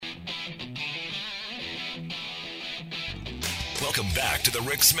Welcome back to the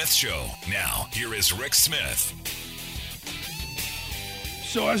Rick Smith Show. Now, here is Rick Smith.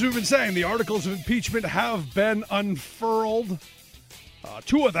 So, as we've been saying, the articles of impeachment have been unfurled.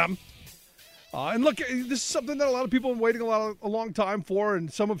 Two of them. And look, this is something that a lot of people have been waiting a long time for,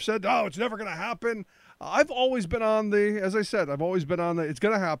 and some have said, oh, it's never going to happen. I've always been on as I said, it's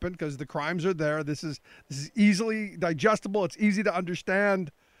going to happen because the crimes are there. This is easily digestible. It's easy to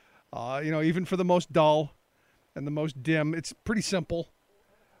understand, even for the most dull and the most dim. It's pretty simple.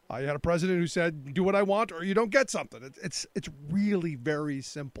 You had a president who said, do what I want or you don't get something. It's really very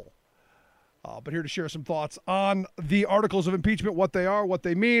simple. But here to share some thoughts on the articles of impeachment, what they are, what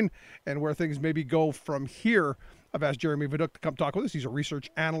they mean, and where things maybe go from here. I've asked Jeremy Venook to come talk with us. He's a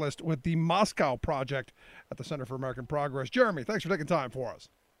research analyst with the Moscow Project at the Center for American Progress. Jeremy, thanks for taking time for us.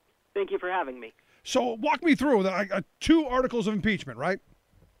 Thank you for having me. So walk me through two articles of impeachment, right?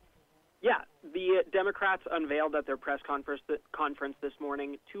 Yeah, the Democrats unveiled at their press conference this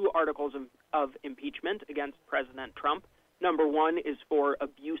morning two articles of impeachment against President Trump. Number one is for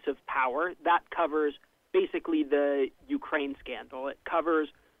abuse of power. That covers basically the Ukraine scandal. It covers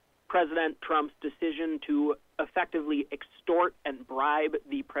President Trump's decision to effectively extort and bribe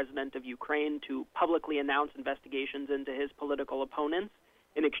the president of Ukraine to publicly announce investigations into his political opponents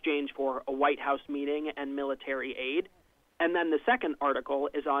in exchange for a White House meeting and military aid. And then the second article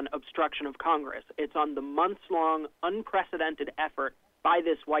is on obstruction of Congress. It's on the months-long, unprecedented effort by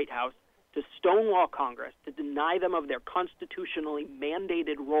this White House to stonewall Congress, to deny them of their constitutionally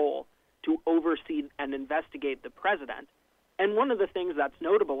mandated role to oversee and investigate the president. And one of the things that's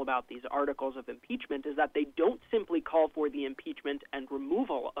notable about these articles of impeachment is that they don't simply call for the impeachment and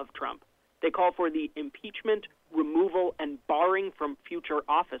removal of Trump. They call for the impeachment, removal, and barring from future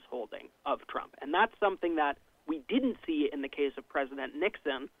office holding of Trump. And that's something that we didn't see in the case of President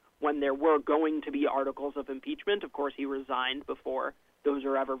Nixon when there were going to be articles of impeachment. Of course, he resigned before those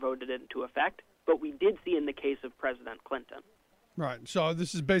are ever voted into effect. But we did see in the case of President Clinton. Right. So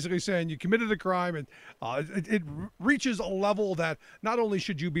this is basically saying you committed a crime, and it reaches a level that not only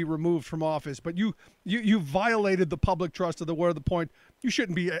should you be removed from office, but you violated the public trust to the point you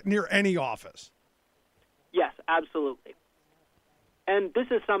shouldn't be near any office. Yes, absolutely. And this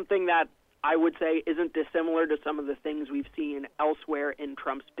is something that I would say isn't dissimilar to some of the things we've seen elsewhere in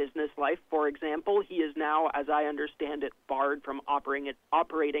Trump's business life. For example, he is now, as I understand it, barred from operating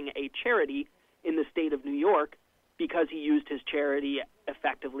a charity in the state of New York because he used his charity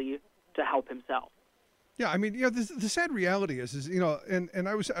effectively to help himself. Yeah, I mean, the sad reality is and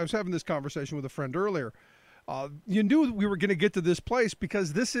I was having this conversation with a friend earlier. You knew we were going to get to this place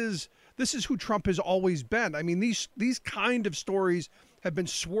because this is who Trump has always been. I mean, these kind of stories have been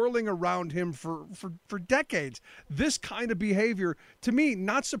swirling around him for decades. This kind of behavior, to me,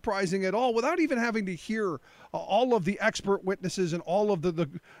 not surprising at all, without even having to hear all of the expert witnesses and all of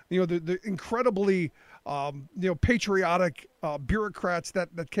the incredibly patriotic bureaucrats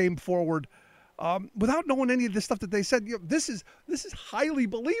that came forward. Without knowing any of the stuff that they said, this is highly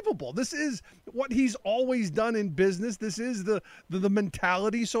believable. This is what he's always done in business. This is the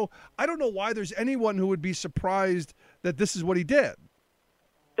mentality. So I don't know why there's anyone who would be surprised that this is what he did.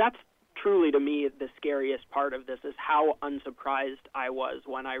 That's truly, to me, the scariest part of this is how unsurprised I was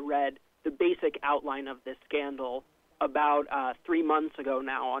when I read the basic outline of this scandal about 3 months ago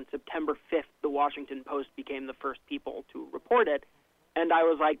now. On September 5th, the Washington Post became the first people to report it. And I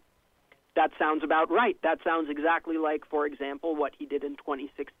was like, that sounds about right. That sounds exactly like, for example, what he did in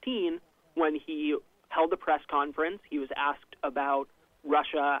 2016 when he held a press conference. He was asked about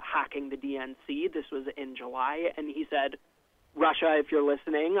Russia hacking the DNC. This was in July, and he said, Russia, if you're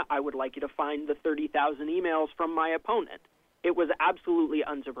listening, I would like you to find the 30,000 emails from my opponent. It was absolutely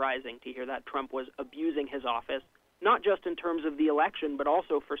unsurprising to hear that Trump was abusing his office, not just in terms of the election, but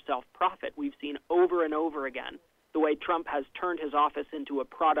also for self-profit. We've seen over and over again the way Trump has turned his office into a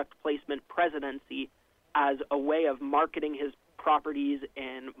product placement presidency as a way of marketing his properties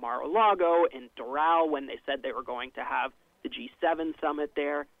in Mar-a-Lago, in Doral, when they said they were going to have the G7 summit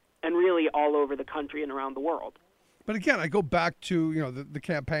there, and really all over the country and around the world. But again, I go back to the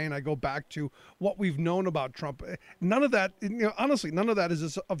campaign. I go back to what we've known about Trump. None of that, honestly, none of that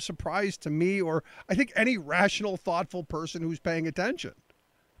is of surprise to me, or I think any rational, thoughtful person who's paying attention.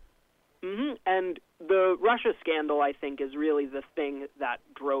 Mm-hmm. And the Russia scandal, I think, is really the thing that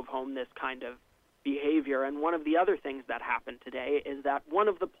drove home this kind of behavior. And one of the other things that happened today is that one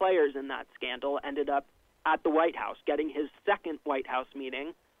of the players in that scandal ended up at the White House, getting his second White House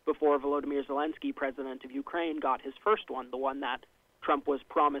meeting before Volodymyr Zelensky, president of Ukraine, got his first one, the one that Trump was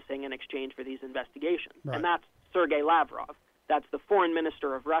promising in exchange for these investigations. Right. And that's Sergei Lavrov. That's the foreign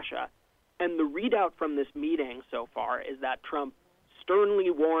minister of Russia. And the readout from this meeting so far is that Trump sternly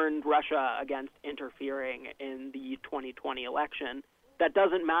warned Russia against interfering in the 2020 election. That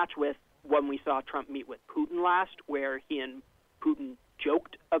doesn't match with when we saw Trump meet with Putin last, where he and Putin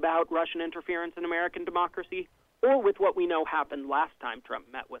joked about Russian interference in American democracy, or with what we know happened last time Trump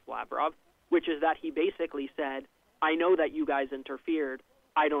met with Lavrov, which is that he basically said, I know that you guys interfered.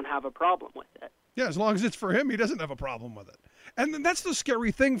 I don't have a problem with it. Yeah, as long as it's for him, he doesn't have a problem with it. And then that's the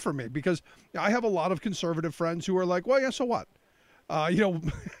scary thing for me, because I have a lot of conservative friends who are like, well, yeah, so what?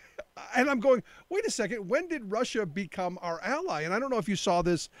 And I'm going, wait a second, when did Russia become our ally? And I don't know if you saw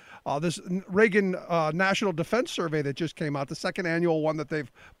this Reagan National Defense Survey that just came out, the second annual one that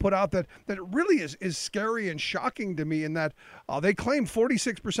they've put out, that really is scary and shocking to me, in that they claim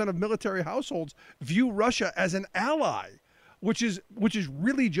 46% of military households view Russia as an ally, which is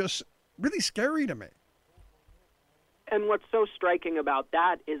really scary to me. And what's so striking about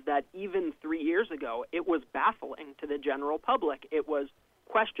that is that even 3 years ago, it was baffling to the general public. It was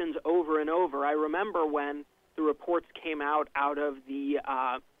questions over and over. I remember when the reports came out of the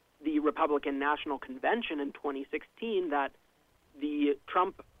Republican National Convention in 2016 that the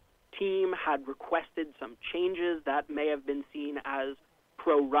Trump team had requested some changes that may have been seen as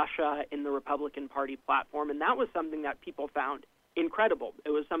pro-Russia in the Republican Party platform, and that was something that people found incredible.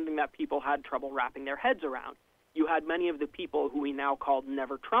 It was something that people had trouble wrapping their heads around. You had many of the people who we now called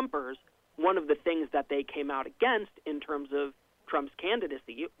never-Trumpers. One of the things that they came out against in terms of Trump's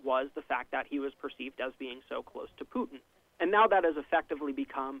candidacy was the fact that he was perceived as being so close to Putin. And now that has effectively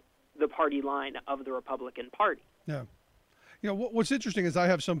become the party line of the Republican Party. Yeah. What's interesting is I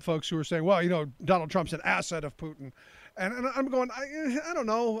have some folks who are saying, well, Donald Trump's an asset of Putin. And I'm going, I don't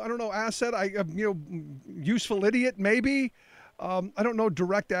know, asset, useful idiot, maybe. I don't know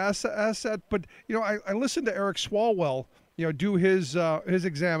direct asset, but, I listened to Eric Swalwell, do his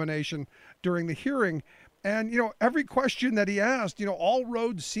examination during the hearing. And, every question that he asked, all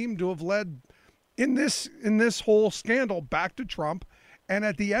roads seem to have led in this whole scandal back to Trump. And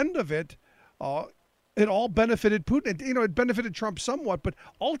at the end of it, it all benefited Putin. It benefited Trump somewhat, but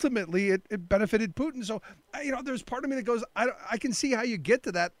ultimately it benefited Putin. So, there's part of me that goes, I can see how you get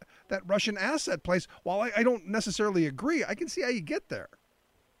to that Russian asset place. While I don't necessarily agree, I can see how you get there.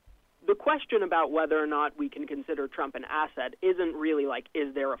 The question about whether or not we can consider Trump an asset isn't really like,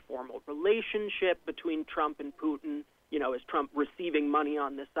 is there a formal relationship between Trump and Putin? Is Trump receiving money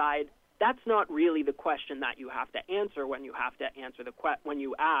on the side? That's not really the question that you have to answer when you have to answer when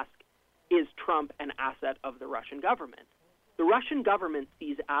you ask, is Trump an asset of the Russian government? The Russian government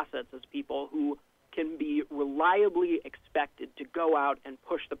sees assets as people who can be reliably expected to go out and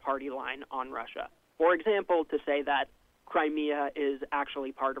push the party line on Russia. For example, to say that Crimea is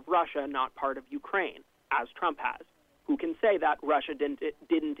actually part of Russia, not part of Ukraine, as Trump has, who can say that Russia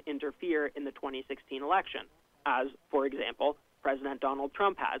didn't interfere in the 2016 election, as, for example, President Donald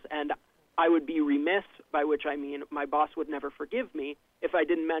Trump has. And I would be remiss, by which I mean my boss would never forgive me, if I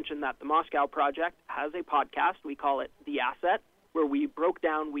didn't mention that the Moscow Project has a podcast, we call it The Asset, where we broke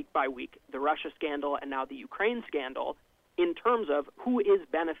down week by week the Russia scandal and now the Ukraine scandal in terms of who is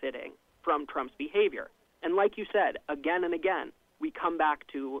benefiting from Trump's behavior. And like you said, again and again, we come back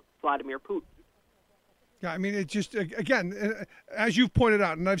to Vladimir Putin. Yeah, I mean, it just, again, as you've pointed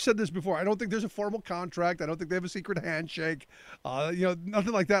out, and I've said this before, I don't think there's a formal contract. I don't think they have a secret handshake,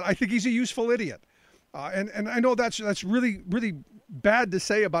 nothing like that. I think he's a useful idiot. And I know that's really, really bad to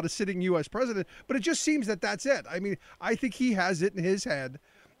say about a sitting U.S. president, but it just seems that that's it. I mean, I think he has it in his head,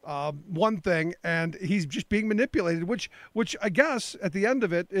 one thing, and he's just being manipulated, which I guess at the end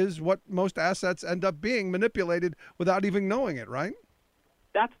of it is what most assets end up being, manipulated without even knowing it, right?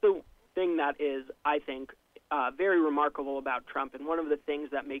 That's the thing that is, I think, very remarkable about Trump, and one of the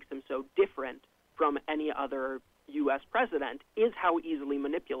things that makes him so different from any other U.S. president is how easily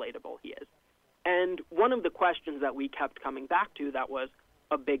manipulatable he is. And one of the questions that we kept coming back to that was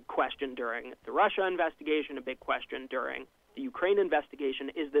a big question during the Russia investigation, a big question during the Ukraine investigation,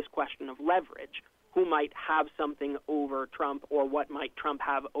 is this question of leverage. Who might have something over Trump, or what might Trump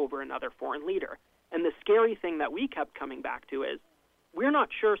have over another foreign leader? And the scary thing that we kept coming back to is we're not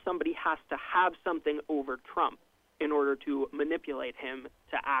sure somebody has to have something over Trump in order to manipulate him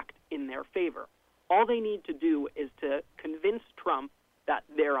to act in their favor. All they need to do is to convince Trump that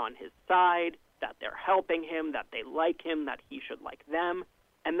they're on his side, that they're helping him, that they like him, that he should like them.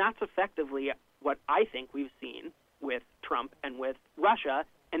 And that's effectively what I think we've seen with Trump and with Russia,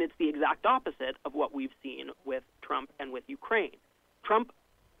 and it's the exact opposite of what we've seen with Trump and with Ukraine. Trump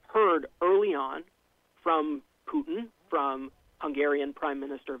heard early on from Putin, from Hungarian Prime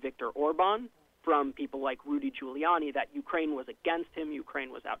Minister Viktor Orban, from people like Rudy Giuliani that Ukraine was against him,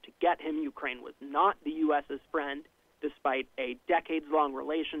 Ukraine was out to get him, Ukraine was not the U.S.'s friend, despite a decades-long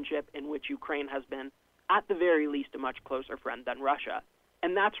relationship in which Ukraine has been, at the very least, a much closer friend than Russia.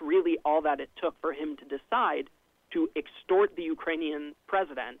 And that's really all that it took for him to decide to extort the Ukrainian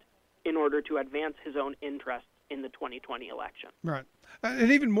president in order to advance his own interests in the 2020 election. Right.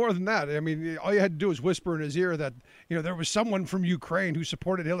 And even more than that, I mean, all you had to do was whisper in his ear that, there was someone from Ukraine who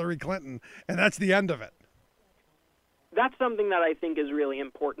supported Hillary Clinton, and that's the end of it. That's something that I think is really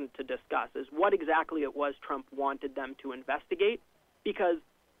important to discuss, is what exactly it was Trump wanted them to investigate, because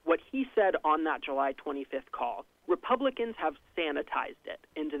what he said on that July 25th call, Republicans have sanitized it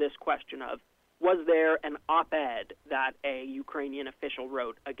into this question of, was there an op-ed that a Ukrainian official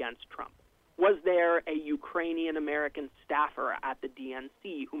wrote against Trump? Was there a Ukrainian-American staffer at the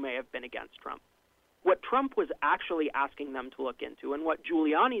DNC who may have been against Trump? What Trump was actually asking them to look into, and what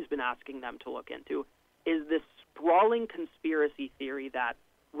Giuliani's been asking them to look into, is this sprawling conspiracy theory that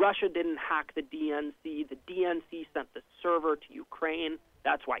Russia didn't hack the DNC, the DNC sent the server to Ukraine,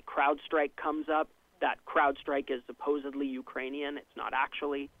 that's why CrowdStrike comes up, that CrowdStrike is supposedly Ukrainian, it's not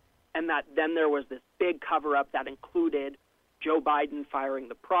actually, and that then there was this big cover-up that included Joe Biden firing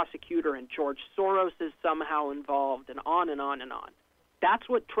the prosecutor and George Soros is somehow involved, and on and on and on. That's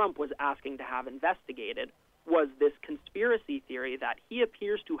what Trump was asking to have investigated, was this conspiracy theory that he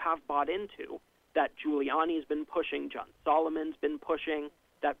appears to have bought into, that Giuliani's been pushing, John Solomon's been pushing,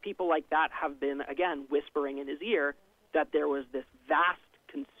 that people like that have been, again, whispering in his ear that there was this vast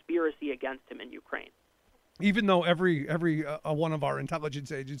conspiracy against him in Ukraine. Even though every one of our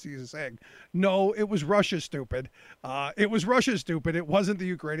intelligence agencies is saying, no, it was Russia, stupid. It was Russia, stupid. It wasn't the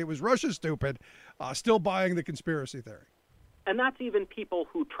Ukraine. It was Russia, stupid. Still buying the conspiracy theory. And that's even people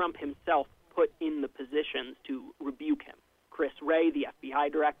who Trump himself put in the positions to rebuke him. Chris Wray, the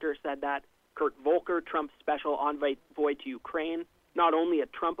FBI director, said that. Kurt Volker, Trump's special envoy to Ukraine, not only a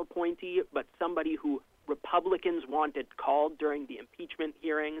Trump appointee, but somebody who Republicans wanted called during the impeachment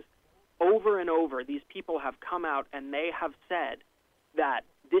hearings. Over and over, these people have come out and they have said that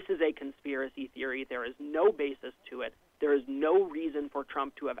this is a conspiracy theory. There is no basis to it. There is no reason for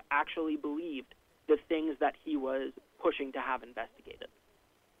Trump to have actually believed the things that he was pushing to have investigated.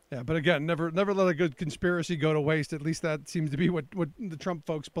 Yeah, but again, never let a good conspiracy go to waste. At least that seems to be what the Trump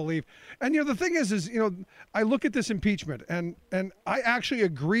folks believe. And, the thing is, I look at this impeachment, and I actually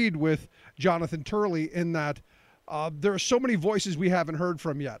agreed with Jonathan Turley in that there are so many voices we haven't heard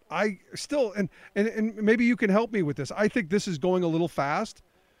from yet. I still, and maybe you can help me with this. I think this is going a little fast.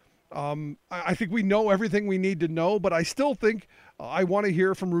 I think we know everything we need to know, but I still think I want to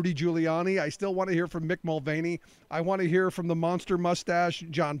hear from Rudy Giuliani. I still want to hear from Mick Mulvaney. I want to hear from the monster mustache,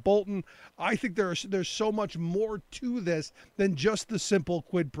 John Bolton. I think there's so much more to this than just the simple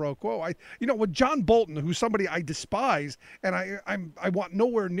quid pro quo. With John Bolton, who's somebody I despise, and I want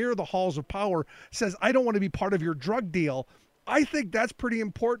nowhere near the halls of power, says, I don't want to be part of your drug deal. I think that's pretty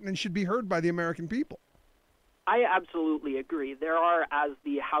important and should be heard by the American people. I absolutely agree. There are, as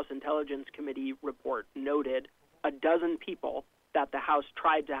the House Intelligence Committee report noted, a dozen people that the House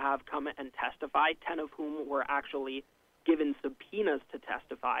tried to have come and testify, 10 of whom were actually given subpoenas to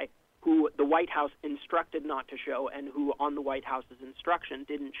testify, who the White House instructed not to show and who, on the White House's instruction,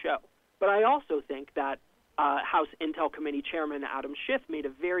 didn't show. But I also think that House Intel Committee Chairman Adam Schiff made a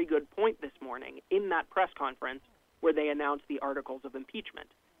very good point this morning in that press conference where they announced the articles of impeachment.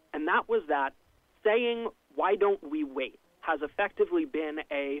 And that was that saying, why don't we wait, has effectively been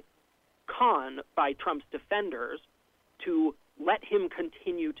a con by Trump's defenders to let him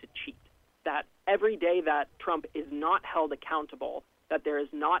continue to cheat. That every day that Trump is not held accountable, that there is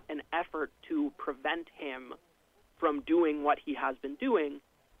not an effort to prevent him from doing what he has been doing,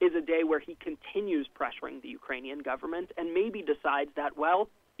 is a day where he continues pressuring the Ukrainian government and maybe decides that, well,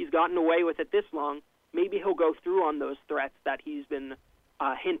 he's gotten away with it this long, maybe he'll go through on those threats that he's been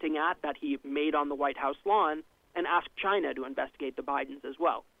hinting at, that he made on the White House lawn, and ask China to investigate the Bidens as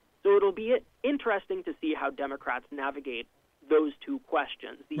well. So it'll be interesting to see how Democrats navigate those two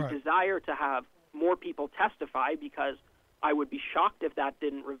questions. The desire to have more people testify, because I would be shocked if that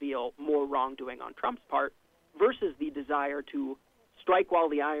didn't reveal more wrongdoing on Trump's part, versus the desire to strike while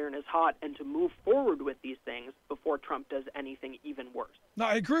the iron is hot and to move forward with these things before Trump does anything even worse. No,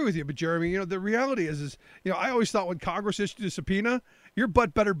 I agree with you, but Jeremy, the reality is, I always thought when Congress issued a subpoena, your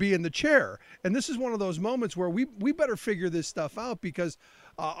butt better be in the chair. And this is one of those moments where we better figure this stuff out, because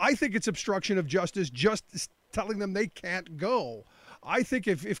I think it's obstruction of justice just telling them they can't go. I think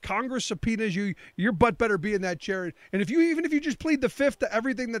if Congress subpoenas you, your butt better be in that chair. And even if you just plead the fifth to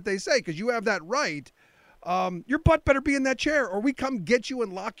everything that they say, because you have that right, your butt better be in that chair, or we come get you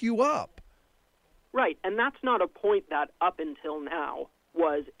and lock you up. Right, and that's not a point that up until now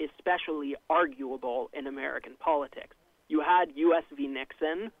was especially arguable in American politics. You had U.S. v.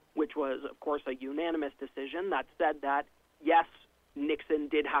 Nixon, which was, of course, a unanimous decision that said that, yes, Nixon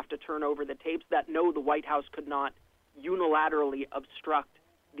did have to turn over the tapes, that no, the White House could not unilaterally obstruct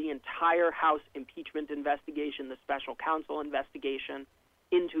the entire House impeachment investigation, the special counsel investigation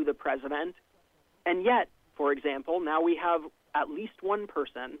into the president. And yet, for example, now we have at least one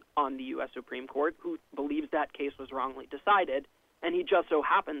person on the U.S. Supreme Court who believes that case was wrongly decided, and he just so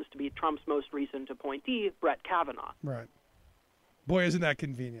happens to be Trump's most recent appointee, Brett Kavanaugh. Right. Boy, isn't that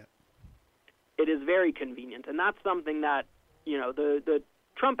convenient. It is very convenient, and that's something that, the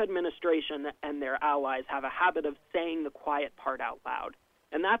Trump administration and their allies have a habit of saying the quiet part out loud.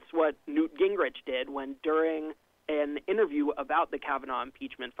 And that's what Newt Gingrich did when, during an interview about the Kavanaugh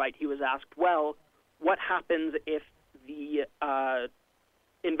impeachment fight, he was asked, well, what happens if the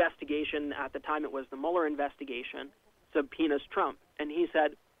investigation, at the time it was the Mueller investigation, subpoenas Trump? And he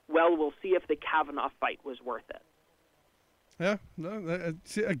said, well, we'll see if the Kavanaugh fight was worth it. Yeah, no.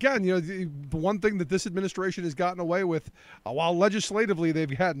 Again, the one thing that this administration has gotten away with, while legislatively they've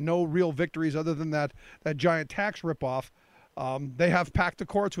had no real victories other than that giant tax ripoff, they have packed the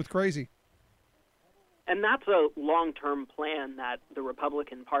courts with crazy. And that's a long-term plan that the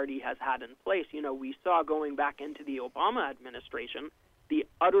Republican Party has had in place. We saw going back into the Obama administration the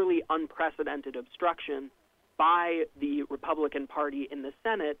utterly unprecedented obstruction by the Republican Party in the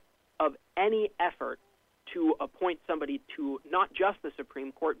Senate of any effort to appoint somebody to not just the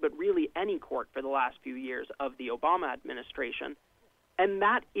Supreme Court, but really any court for the last few years of the Obama administration. And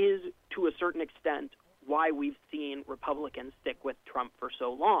that is, to a certain extent, why we've seen Republicans stick with Trump for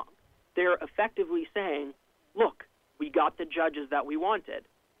so long. They're effectively saying, look, we got the judges that we wanted.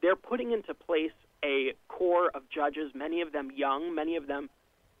 They're putting into place a core of judges, many of them young, many of them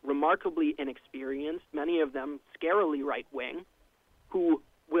remarkably inexperienced, many of them scarily right-wing, who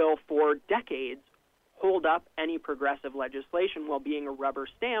will for decades hold up any progressive legislation while being a rubber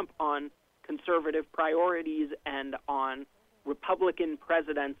stamp on conservative priorities and on Republican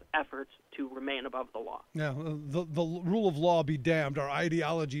presidents' efforts to remain above the law. Yeah, the rule of law be damned. Our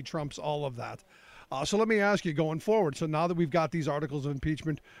ideology trumps all of that. So let me ask you, going forward. So now that we've got these articles of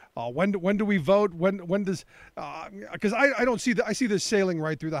impeachment, when do we vote? When does? Because I don't see I see this sailing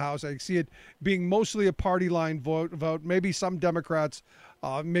right through the House. I see it being mostly a party line vote. Maybe some Democrats,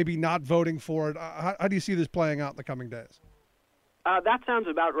 maybe not voting for it. How do you see this playing out in the coming days? That sounds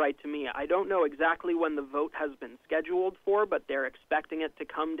about right to me. I don't know exactly when the vote has been scheduled for, but they're expecting it to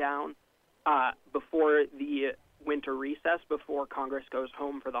come down before the winter recess, before Congress goes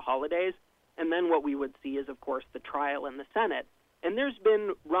home for the holidays. And then what we would see is, of course, the trial in the Senate. And there's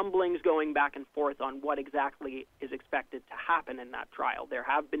been rumblings going back and forth on what exactly is expected to happen in that trial. There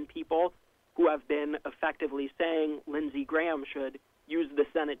have been people who have been effectively saying Lindsey Graham should use the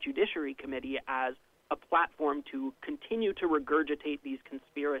Senate Judiciary Committee as a platform to continue to regurgitate these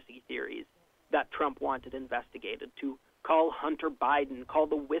conspiracy theories that Trump wanted investigated, to call Hunter Biden, call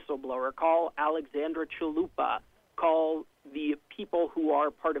the whistleblower, call Alexandra Chalupa, call the people who are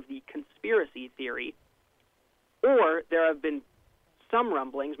part of the conspiracy theory. Or there have been some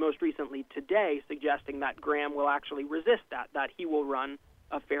rumblings, most recently today, suggesting that Graham will actually resist that he will run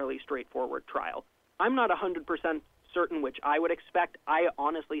a fairly straightforward trial. I'm not 100% certain which I would expect. I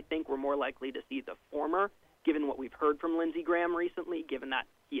honestly think we're more likely to see the former, given what we've heard from Lindsey Graham recently, given that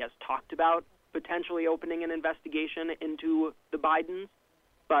he has talked about potentially opening an investigation into the Bidens.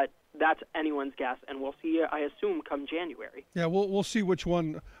 But that's anyone's guess, and we'll see, I assume, come January. Yeah, we'll see which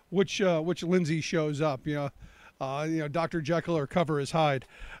Lindsey shows up. Dr. Jekyll or cover his hide,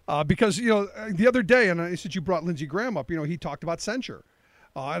 because the other day, and since you brought Lindsey Graham up, he talked about censure.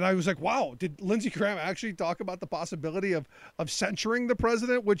 And I was like, wow, did Lindsey Graham actually talk about the possibility of censuring the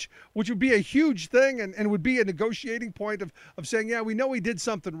president, which would be a huge thing and would be a negotiating point of saying, yeah, we know he did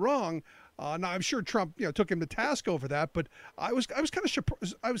something wrong. Now, I'm sure Trump took him to task over that, but I was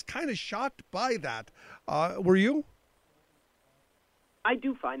kind of shocked by that. Were you? I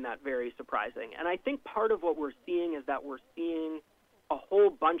do find that very surprising. And I think part of what we're seeing is that we're seeing a whole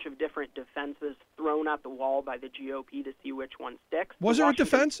bunch of different defenses thrown at the wall by the GOP to see which one sticks. Was there a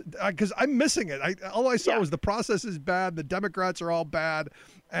defense? Because I'm missing it. All I saw was the process is bad, the Democrats are all bad,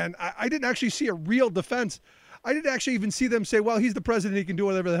 and I didn't actually see a real defense. I didn't actually even see them say, well, he's the president, he can do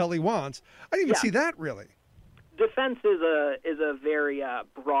whatever the hell he wants. I didn't even see that, really. Defense is a very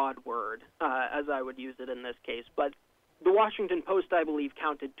broad word, as I would use it in this case. But the Washington Post, I believe,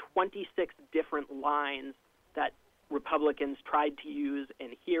 counted 26 different lines that Republicans tried to use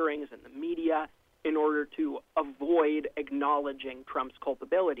in hearings in the media in order to avoid acknowledging Trump's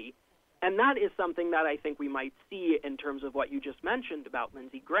culpability. And that is something that I think we might see in terms of what you just mentioned about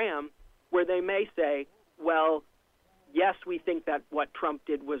Lindsey Graham, where they may say, well, yes, we think that what Trump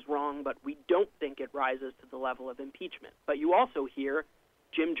did was wrong, but we don't think it rises to the level of impeachment. But you also hear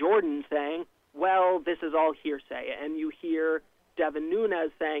Jim Jordan saying, well, this is all hearsay. And you hear Devin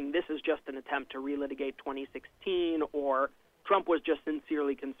Nunes saying this is just an attempt to relitigate 2016, or Trump was just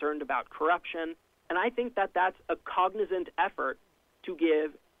sincerely concerned about corruption. And I think that that's a cognizant effort to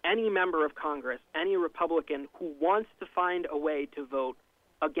give any member of Congress, any Republican who wants to find a way to vote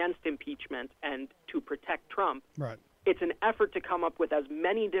against impeachment and to protect Trump, right. It's an effort to come up with as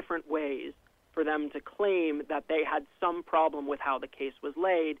many different ways for them to claim that they had some problem with how the case was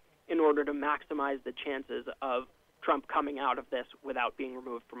laid in order to maximize the chances of Trump coming out of this without being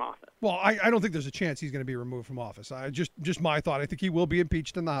removed from office. Well, I don't think there's a chance he's going to be removed from office. Just my thought. I think he will be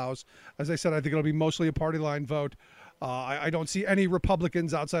impeached in the House. As I said, I think it'll be mostly a party line vote. I don't see any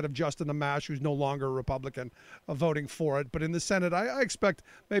Republicans outside of Justin Amash, who's no longer a Republican, voting for it. But in the Senate, I expect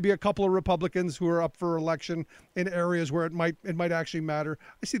maybe a couple of Republicans who are up for election in areas where it might actually matter.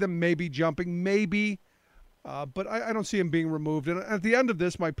 I see them maybe jumping, but I don't see him being removed. And at the end of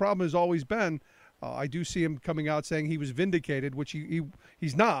this, my problem has always been, I do see him coming out saying he was vindicated, which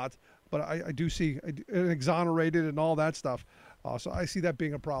he's not. But I do see exonerated and all that stuff. So I see that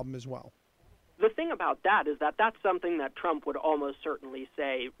being a problem as well. The thing about that is that that's something that Trump would almost certainly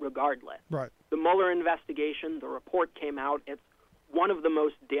say regardless. Right. The Mueller investigation, the report came out. It's one of the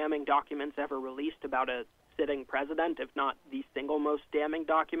most damning documents ever released about a sitting president, if not the single most damning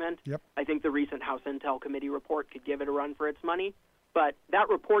document. Yep. I think the recent House Intel Committee report could give it a run for its money. But that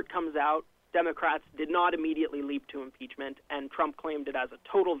report comes out. Democrats did not immediately leap to impeachment, and Trump claimed it as a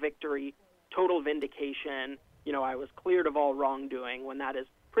total victory, total vindication. I was cleared of all wrongdoing, when that is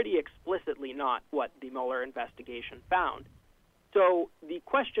pretty explicitly not what the Mueller investigation found. So the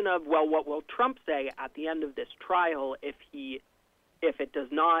question of, well, what will Trump say at the end of this trial if it does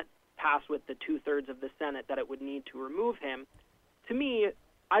not pass with the 2/3 of the Senate that it would need to remove him, to me,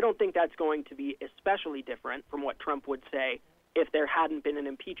 I don't think that's going to be especially different from what Trump would say if there hadn't been an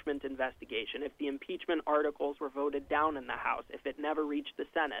impeachment investigation, if the impeachment articles were voted down in the House, if it never reached the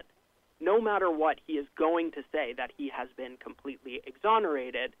Senate. No matter what, he is going to say that he has been completely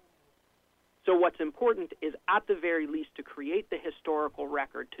exonerated. So what's important is, at the very least, to create the historical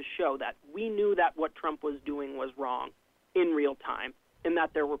record to show that we knew that what Trump was doing was wrong in real time, and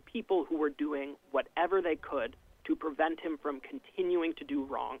that there were people who were doing whatever they could to prevent him from continuing to do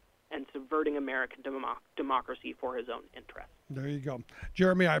wrong and subverting American democracy for his own interests. There you go.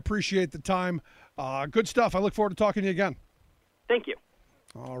 Jeremy, I appreciate the time. Good stuff. I look forward to talking to you again. Thank you.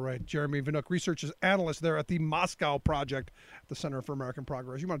 All right, Jeremy Venook, research analyst there at the Moscow Project at the Center for American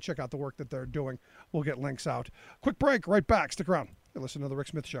Progress. You want to check out the work that they're doing. We'll get links out. Quick break, right back. Stick around. You're listening to The Rick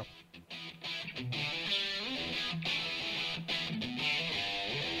Smith Show.